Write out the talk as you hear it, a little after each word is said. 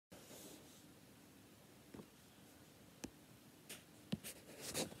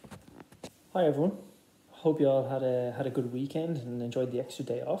Hi everyone. Hope you all had a good weekend and enjoyed the extra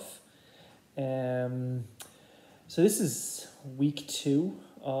day off. So this is week 2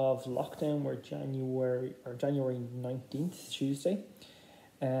 of lockdown. We're January 19th, Tuesday.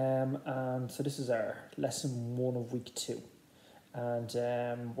 And so this is our lesson 1 of week 2. And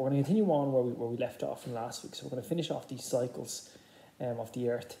we're going to continue on where we left off from last week. So we're going to finish off these cycles of the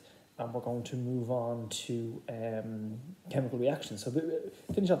earth, and we're going to move on to chemical reactions. So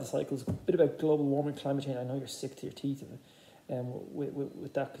finish off the cycles, a bit about global warming, climate change. I know you're sick to your teeth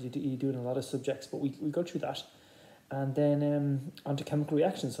with that because you do it in a lot of subjects, but we go through that. And then on to chemical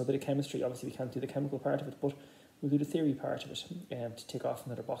reactions, so a bit of chemistry. Obviously we can't do the chemical part of it, but we'll do the theory part of it to tick off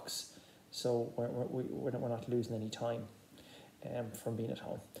another box, so we're not losing any time from being at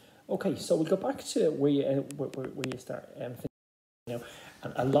home. Okay, so we'll go back to where you start. And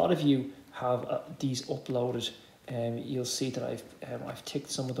a lot of you have these uploaded. You'll see that I've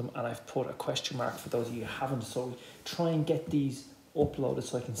ticked some of them, and I've put a question mark for those of you who haven't. So try and get these uploaded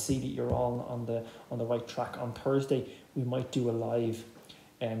so I can see that you're all on the right track. On Thursday we might do a live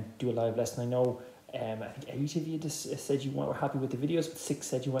lesson. I know I think 8 of you just said you were happy with the videos, but 6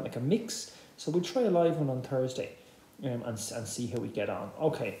 said you want like a mix. So we'll try a live one on Thursday and see how we get on.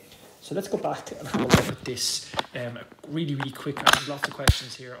 Okay. So let's go back and have a look at this really quick. There's lots of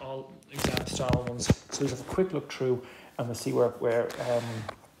questions here, all exam style ones. So let's have a quick look through and we'll see where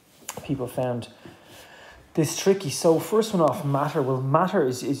people found this tricky. So first one off, matter. Well, matter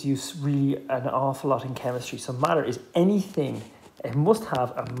is used really an awful lot in chemistry. So matter is anything. It must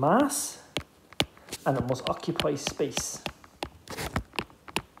have a mass and it must occupy space.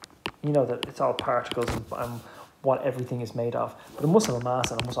 You know that it's all particles and what everything is made of, but it must have a mass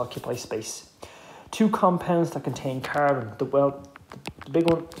and it must occupy space. 2 compounds that contain carbon. The big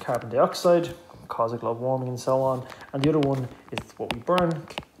one, carbon dioxide, cause of global warming and so on, and the other one is what we burn,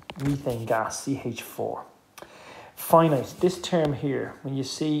 methane gas, CH4. Finite. This term here, when you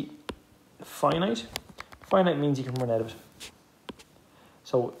see finite means you can run out of it.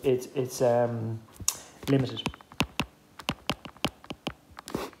 So it's limited.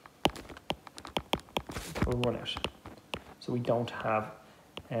 We'll run out. So we don't have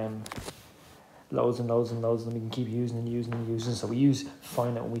loads and loads and loads, and we can keep using and using and using. So we use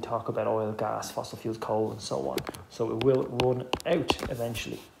finite when we talk about oil, gas, fossil fuels, coal, and so on. So it will run out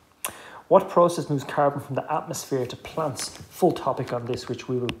eventually. What process moves carbon from the atmosphere to plants? Full topic on this, which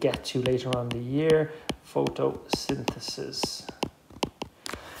we will get to later on in the year. Photosynthesis.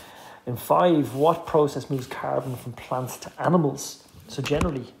 In 5, what process moves carbon from plants to animals? So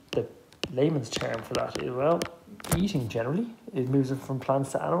generally, the layman's term for that is, well, eating generally. It moves it from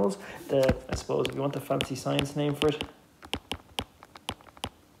plants to animals. I suppose if you want the fancy science name for it,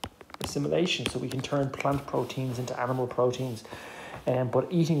 assimilation. So we can turn plant proteins into animal proteins. But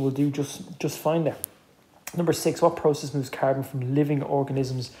eating will do just fine there. Number 6, what process moves carbon from living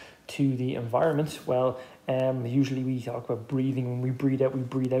organisms to the environment? Well, usually we talk about breathing. When we breathe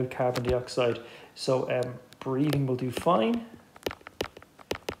out carbon dioxide. So breathing will do fine.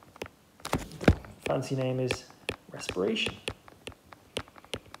 Fancy name is respiration.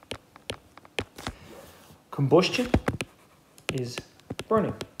 Combustion is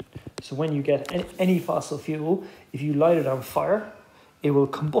burning. So when you get any fossil fuel, if you light it on fire, it will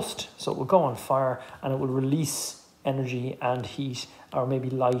combust. So it will go on fire and it will release energy and heat, or maybe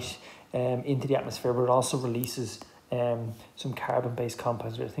light, into the atmosphere, but it also releases some carbon-based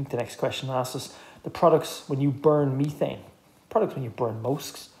compounds. I think the next question asks us the products when you burn methane. Products when you burn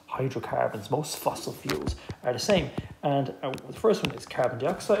most hydrocarbons, most fossil fuels are the same. And the first one is carbon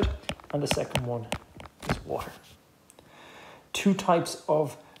dioxide and the second one is water. 2 types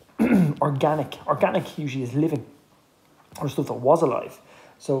of organic. Organic usually is living, or stuff that was alive.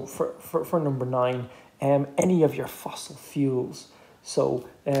 So for number 9, any of your fossil fuels. So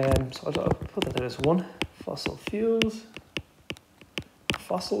I'll put that there as 1. Fossil fuels,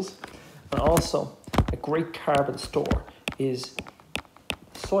 fossils. And also a great carbon store is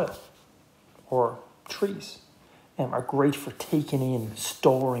soil or trees. Are great for taking in,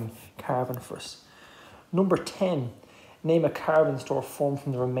 storing carbon for us. Number 10, name a carbon store formed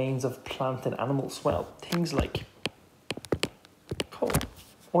from the remains of plant and animals. Well, things like coal,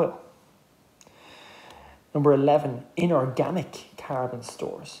 oil. Number 11, inorganic carbon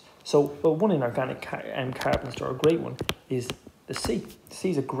stores. So, one inorganic carbon store, a great one, is the sea. The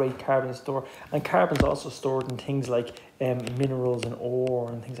sea is a great carbon store, and carbon's also stored in things like minerals and ore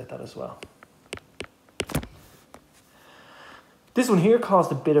and things like that as well. This one here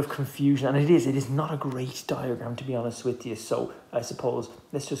caused a bit of confusion, and it is not a great diagram, to be honest with you. So I suppose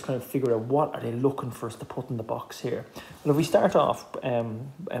let's just kind of figure out what are they looking for us to put in the box here. Well, if we start off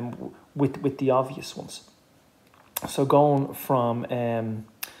with the obvious ones. So going from, let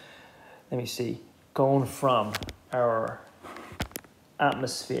me see, going from our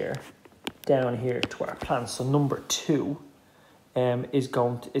atmosphere down here to our plants. So number 2 is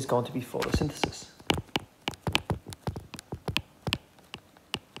going to be photosynthesis.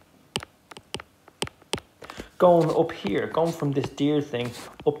 Going up here, going from this deer thing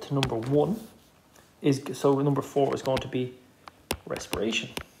up to number 1 so number 4 is going to be respiration.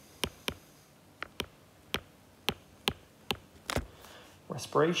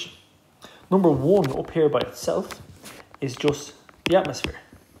 Respiration. Number 1 up here by itself is just the atmosphere.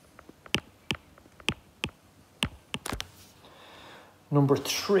 Number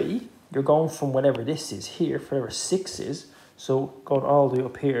 3, you're going from whatever this is here, whatever 6 is, so going all the way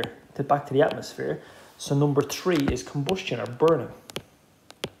up here to back to the atmosphere. So number 3 is combustion or burning.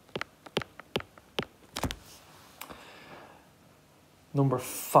 Number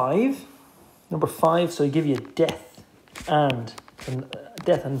 5, so I give you death and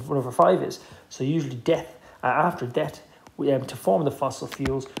whatever 5 is. So usually death, after death, to form the fossil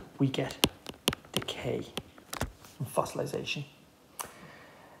fuels, we get decay and fossilization.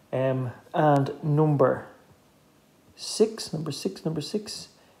 And number 6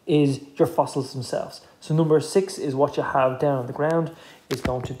 is your fossils themselves. So number 6 is what you have down on the ground, is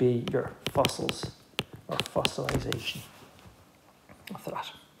going to be your fossils or fossilization after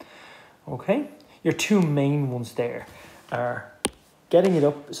that. Okay, your 2 main ones there are getting it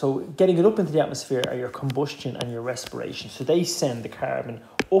up. So getting it up into the atmosphere are your combustion and your respiration. So they send the carbon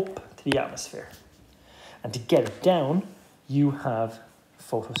up to the atmosphere. And to get it down, you have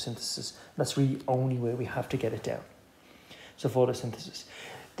photosynthesis. That's really the only way we have to get it down. So photosynthesis.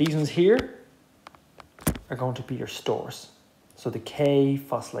 These ones here are going to be your stores. So decay,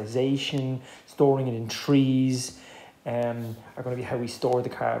 fossilization, storing it in trees, are going to be how we store the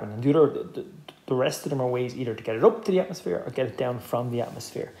carbon. And the rest of them are ways either to get it up to the atmosphere or get it down from the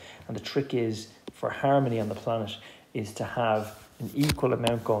atmosphere. And the trick is, for harmony on the planet, is to have an equal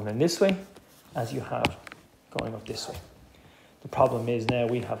amount going in this way as you have going up this way. The problem is now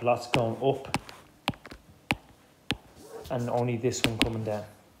we have lots going up and only this one coming down.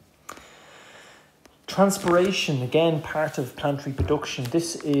 Transpiration, again, part of plant reproduction.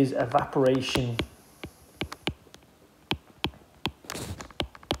 This is evaporation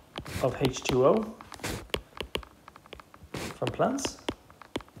of H2O from plants.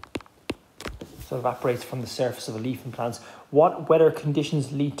 So it evaporates from the surface of a leaf in plants. What weather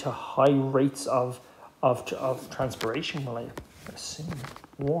conditions lead to high rates of transpiration? Well, I assume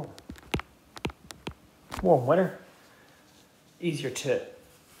warm weather. Easier to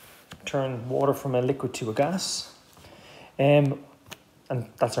turn water from a liquid to a gas. And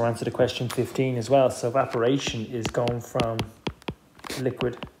that's our answer to question 15 as well. So evaporation is going from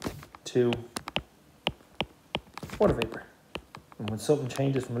liquid to water vapor. And when something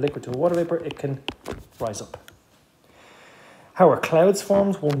changes from a liquid to a water vapor, it can rise up. How are clouds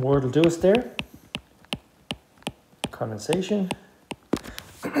formed? One word will do us there. Condensation.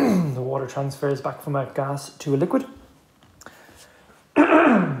 The water transfers back from a gas to a liquid.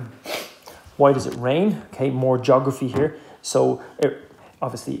 Why does it rain? Okay, more geography here. So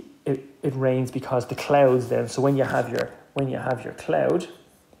obviously it rains because the clouds then. So when you have your cloud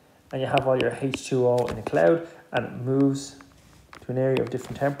and you have all your H2O in a cloud and it moves to an area of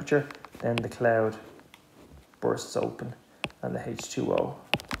different temperature, then the cloud bursts open and the H2O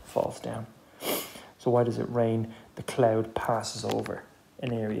falls down. So why does it rain? The cloud passes over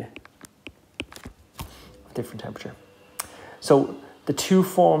an area of different temperature. So the 2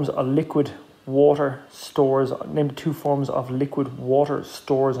 forms of liquid water stores, name the 2 forms of liquid water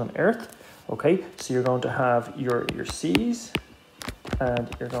stores on Earth. Okay, so you're going to have your seas and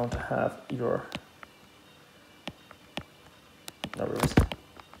you're going to have your rivers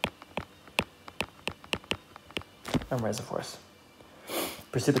and reservoirs.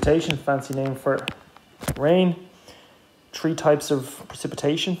 Precipitation, fancy name for rain. 3 types of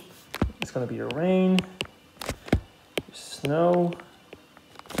precipitation. It's going to be your rain, your snow,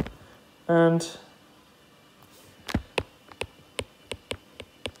 and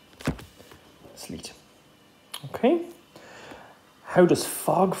sleet. Okay. How does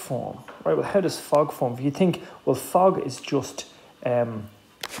fog form? Right, well, how does fog form? If you think, well, fog is just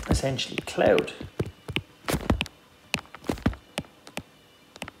essentially cloud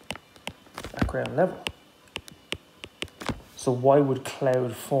at ground level. So why would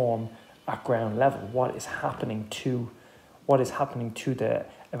cloud form at ground level? What is happening to what is happening to the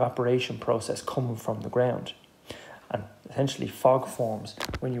evaporation process coming from the ground. And essentially fog forms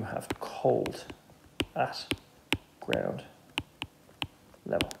when you have cold at ground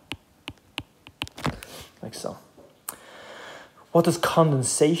level, like so. What does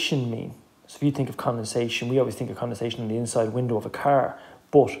condensation mean? So if you think of condensation, we always think of condensation on the inside window of a car,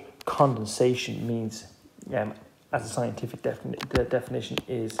 but condensation means, as a scientific the definition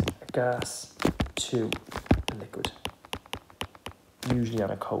is a gas to a liquid, usually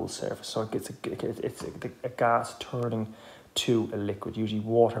on a cold surface. So it's a gas turning to a liquid, usually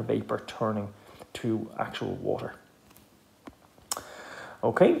water vapor turning to actual water.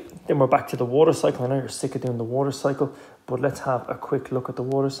 Okay, then we're back to the water cycle. I know you're sick of doing the water cycle, but let's have a quick look at the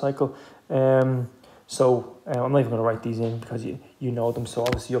water cycle. I'm not even going to write these in because you know them. So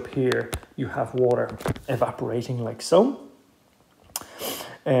obviously up here you have water evaporating like so.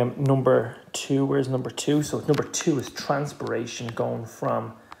 Number 2, where's number 2? So number 2 is transpiration going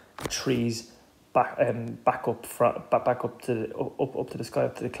from the trees back up to the sky,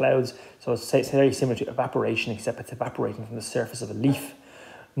 up to the clouds. So it's very similar to evaporation, except it's evaporating from the surface of a leaf.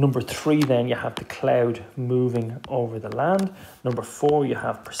 Number 3, then you have the cloud moving over the land. Number 4, you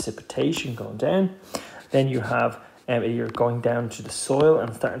have precipitation going down. Then you have you're going down to the soil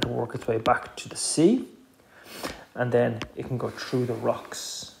and starting to work its way back to the sea. And then it can go through the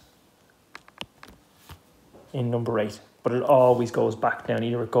rocks in number 8. But it always goes back down.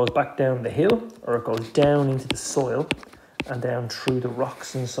 Either it goes back down the hill or it goes down into the soil and down through the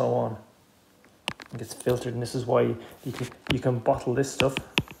rocks and so on. It gets filtered, and this is why you can bottle this stuff.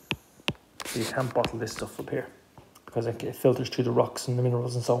 You can't bottle this stuff up here because it filters through the rocks and the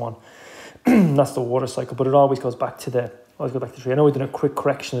minerals and so on. That's the water cycle, but it always goes back to the tree. I know we did a quick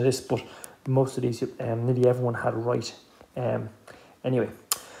correction of this, but most of these nearly everyone had right. Anyway,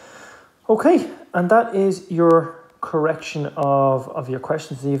 okay, and that is your correction of your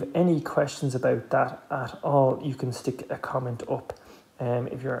questions. If you have any questions about that at all, you can stick a comment up.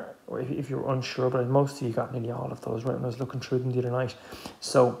 If you're unsure, but most of you got nearly all of those right when I was looking through them the other night.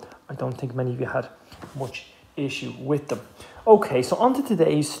 So I don't think many of you had much issue with them. Okay, so on to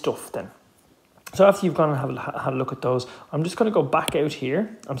today's stuff then. So after you've gone and had a look at those, I'm just going to go back out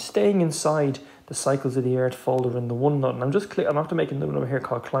here. I'm staying inside the Cycles of the Earth folder in the OneNote, and I'm after making another one over here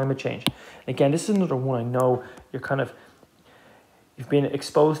called Climate Change. And again, this is another one I know you've been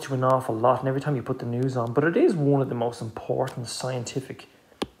exposed to an awful lot, and every time you put the news on, but it is one of the most important scientific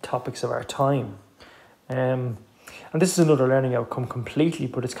topics of our time. And this is another learning outcome completely,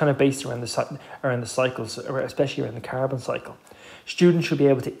 but it's kind of based around the cycles, especially around the carbon cycle. Students should be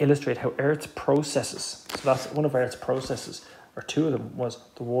able to illustrate how Earth's processes, so that's one of Earth's processes, or two of them, was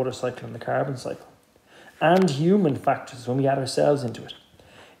the water cycle and the carbon cycle, and human factors, when we add ourselves into it,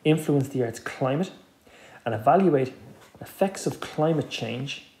 influence the Earth's climate, and evaluate effects of climate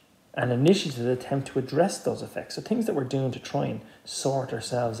change and initiatives that attempt to address those effects. So things that we're doing to try and sort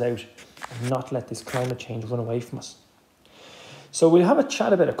ourselves out and not let this climate change run away from us. So we'll have a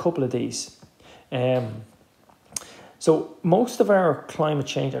chat about a couple of these. So most of our climate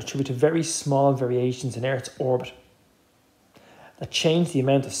change are attributed to very small variations in Earth's orbit that change the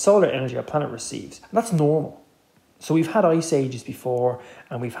amount of solar energy our planet receives. And that's normal. So we've had ice ages before,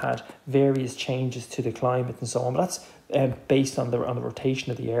 and we've had various changes to the climate and so on. But that's based on the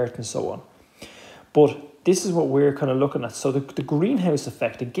rotation of the Earth and so on. But this is what we're kind of looking at. So the greenhouse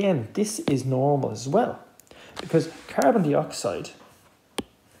effect, again, this is normal as well, because carbon dioxide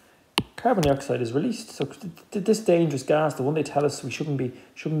is released. So this dangerous gas, the one they tell us we shouldn't be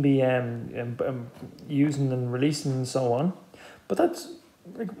using and releasing and so on. But that's,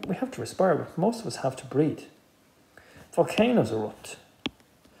 we have to respire. Most of us have to breathe. Volcanoes erupt.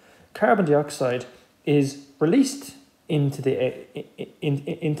 Carbon dioxide is released into the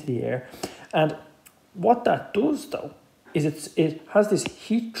air, and what that does though is it has this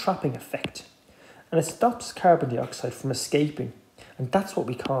heat trapping effect, and it stops carbon dioxide from escaping, and that's what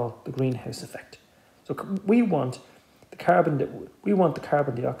we call the greenhouse effect. So we want the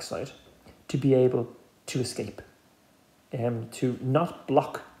carbon dioxide to be able to escape, to not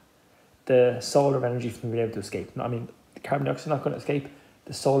block the solar energy from being able to escape. I mean, the carbon dioxide is not going to escape.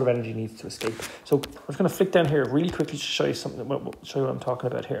 The solar energy needs to escape. So I'm just going to flick down here really quickly to show you something. Show you what I'm talking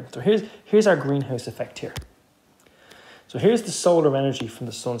about here. So here's our greenhouse effect here. So here's the solar energy from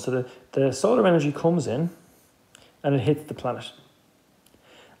the sun. So the solar energy comes in and it hits the planet,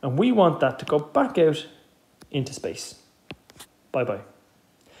 and we want that to go back out into space. Bye bye.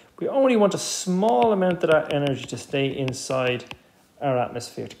 We only want a small amount of that energy to stay inside our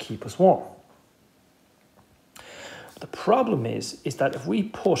atmosphere to keep us warm. The problem is that if we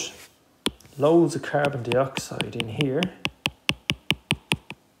put loads of carbon dioxide in here,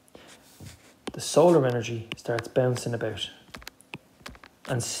 the solar energy starts bouncing about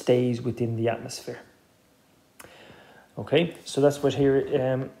and stays within the atmosphere. Okay, so that's what here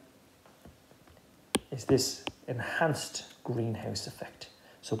is this enhanced greenhouse effect.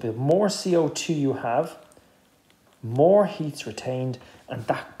 So the more CO2 you have, more heat's retained, and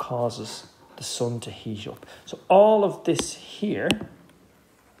that causes the sun to heat up. So all of this here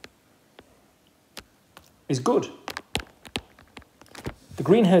is good. The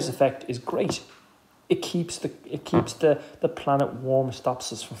greenhouse effect is great. It keeps the planet warm,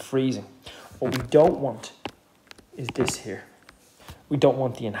 stops us from freezing. What we don't want is this here. We don't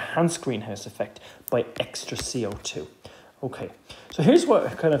want the enhanced greenhouse effect by extra CO2. Okay, so here's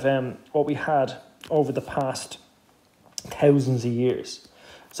what kind of what we had over the past thousands of years.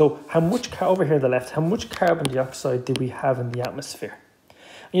 So how much, over here on the left, how much carbon dioxide do we have in the atmosphere?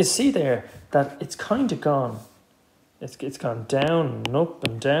 And you see there that it's kind of gone. It's gone down and up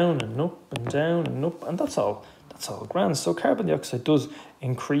and down and up and down and up, and that's all grand. So carbon dioxide does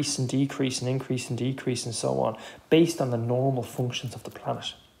increase and decrease and increase and decrease and so on, based on the normal functions of the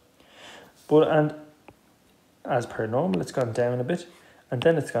planet. And as per normal, it's gone down a bit, and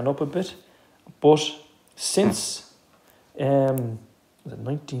then it's gone up a bit. But since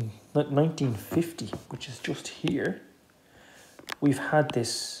 1950, which is just here, we've had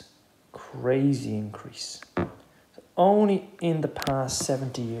this crazy increase. Only in the past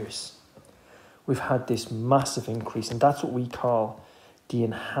 70 years, we've had this massive increase, and that's what we call the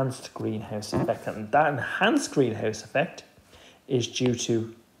enhanced greenhouse effect. And that enhanced greenhouse effect is due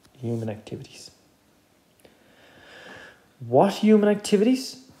to human activities. What human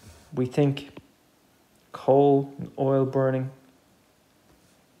activities? We think coal and oil burning.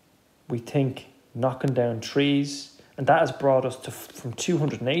 We think knocking down trees, and that has brought us from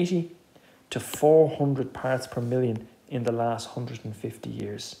 280 to 400 parts per million in the last 150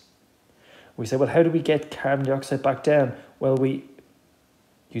 years. We say, well, how do we get carbon dioxide back down? Well, we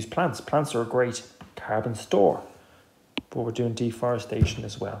use plants. Plants are a great carbon store, but we're doing deforestation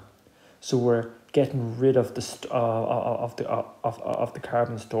as well. So we're getting rid of the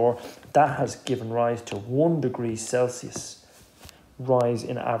carbon store. That has given rise to 1 degree Celsius rise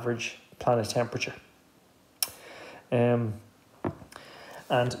in average planet temperature.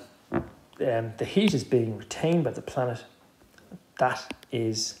 The heat is being retained by the planet. That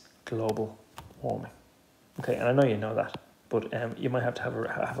is global warming. Okay, and I know you know that, but you might have to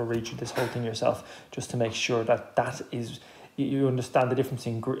have a read through this whole thing yourself just to make sure that is, you understand the difference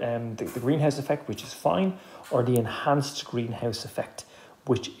in the greenhouse effect, which is fine, or the enhanced greenhouse effect,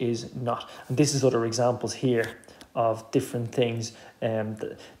 which is not. And this is other examples here of different things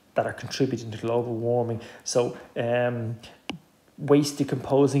that are contributing to global warming. So waste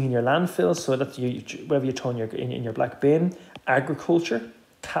decomposing in your landfills, so that wherever you throw in your black bin, agriculture,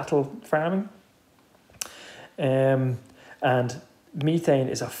 cattle farming, and methane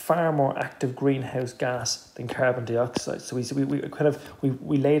is a far more active greenhouse gas than carbon dioxide. So we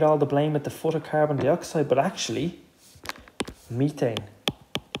laid all the blame at the foot of carbon dioxide, but actually methane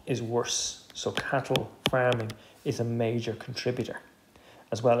is worse. So cattle farming is a major contributor,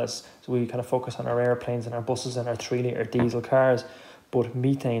 as well as, so we kind of focus on our airplanes and our buses and our 3-litre diesel cars, but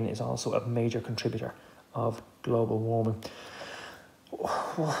methane is also a major contributor of global warming.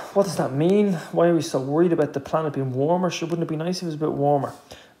 What does that mean? Why are we so worried about the planet being warmer? Wouldn't it be nice if it was a bit warmer?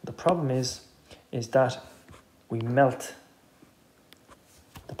 The problem is that we melt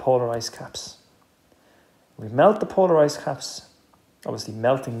the polar ice caps. We melt the polar ice caps. Obviously,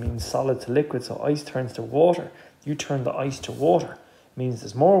 melting means solid to liquid, so ice turns to water. You turn the ice to water, means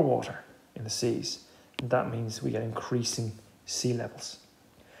there's more water in the seas, and that means we get increasing sea levels.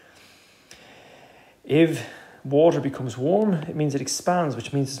 If water becomes warm, it means it expands,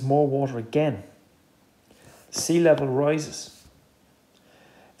 which means there's more water again. Sea level rises.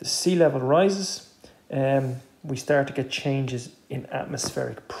 The sea level rises, we start to get changes in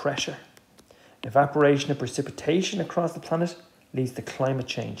atmospheric pressure. Evaporation and precipitation across the planet leads to climate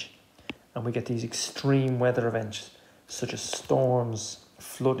change, and we get these extreme weather events such as storms,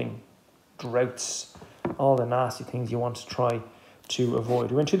 flooding, droughts, all the nasty things you want to try to avoid.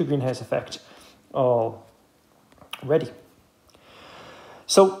 We went through the greenhouse effect already.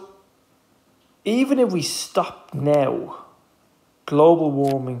 So even if we stop now, global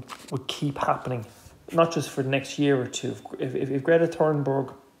warming would keep happening, not just for the next year or two. If Greta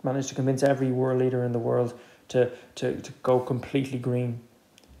Thunberg managed to convince every world leader in the world to go completely green,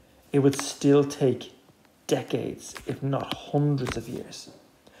 it would still take decades, if not hundreds of years,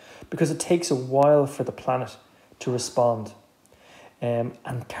 because it takes a while for the planet to respond. And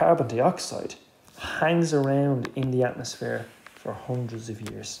carbon dioxide hangs around in the atmosphere for hundreds of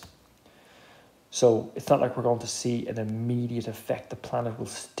years. So it's not like we're going to see an immediate effect. The planet will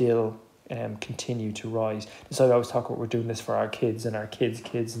still continue to rise. So I always talk about we're doing this for our kids and our kids'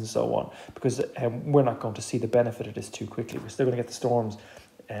 kids and so on, because we're not going to see the benefit of this too quickly. We're still going to get the storms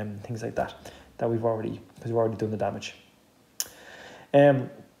and things like that we've already done the damage.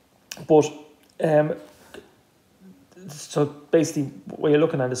 So basically what you're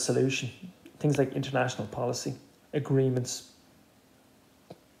looking at is solution. Things like international policy, agreements,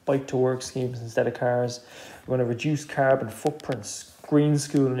 bike to work schemes instead of cars. We're going to reduce carbon footprints, green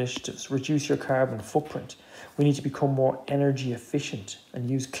school initiatives, reduce your carbon footprint. We need to become more energy efficient and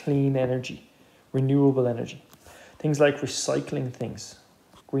use clean energy, renewable energy. Things like recycling things.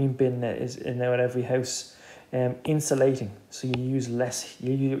 Green bin is now at every house. Insulating, so you use less,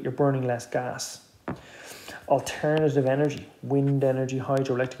 you're burning less gas. Alternative energy, wind energy,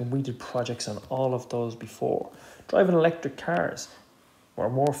 hydroelectric, and we did projects on all of those before. Driving electric cars or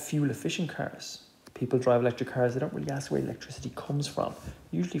more fuel efficient cars. People drive electric cars, they don't really ask where electricity comes from,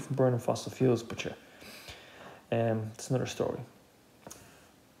 usually from burning fossil fuels, but it's another story.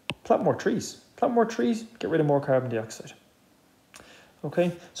 Plant more trees, get rid of more carbon dioxide.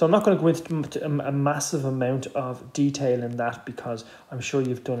 Okay, so I'm not going to go into a massive amount of detail in that, because I'm sure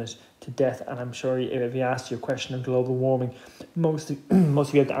you've done it to death, and I'm sure if you asked your question on global warming, most of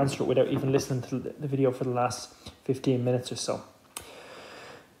you had to answer it without even listening to the video for the last 15 minutes or so.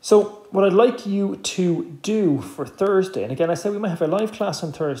 So what I'd like you to do for Thursday, and again I said we might have a live class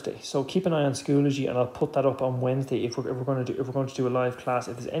on Thursday, so keep an eye on Schoology, and I'll put that up on Wednesday if we're going to do a live class.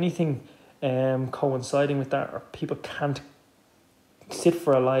 If there's anything coinciding with that, or people can't sit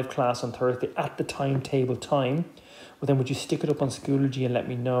for a live class on Thursday at the timetable time, well then would you stick it up on Schoology and let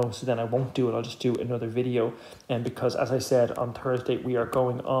me know, so then I won't do it, I'll just do another video. And because as I said, on Thursday we are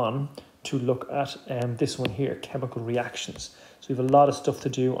going on to look at this one here, chemical reactions. So we have a lot of stuff to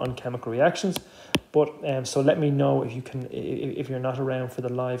do on chemical reactions, but so let me know if you can, if you're not around for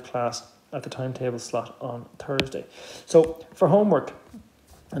the live class at the timetable slot on Thursday. So for homework,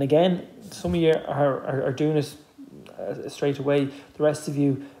 and again some of you are doing this straight away. The rest of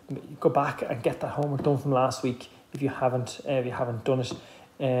you, go back and get that homework done from last week if you haven't done it,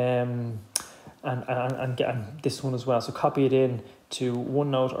 and get this one as well. So copy it in to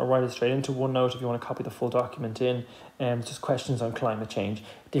OneNote, or write it straight into OneNote if you want to copy the full document in. Just questions on climate change,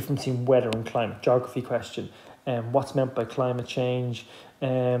 difference in weather and climate, geography question, what's meant by climate change,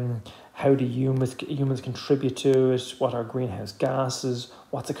 how do humans contribute to it, what are greenhouse gases,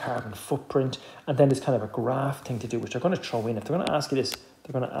 what's a carbon footprint, and then there's kind of a graph thing to do, which they're going to throw in. If they're going to ask you this,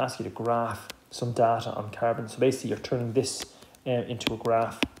 they're going to ask you to graph some data on carbon. So basically you're turning this into a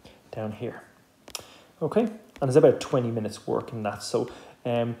graph down here. Okay, and there's about 20 minutes work in that. So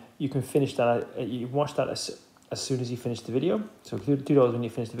you can finish that, you watch that as soon as you finish the video. So do those when you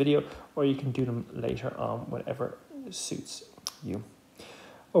finish the video, or you can do them later on, whatever suits you.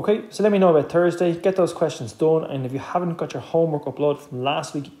 Okay, so let me know about Thursday. Get those questions done, and if you haven't got your homework uploaded from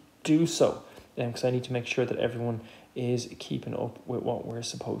last week, do so, because I need to make sure that everyone is keeping up with what we're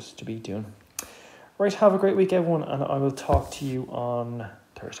supposed to be doing. Right, have a great week, everyone, and I will talk to you on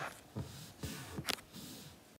Thursday.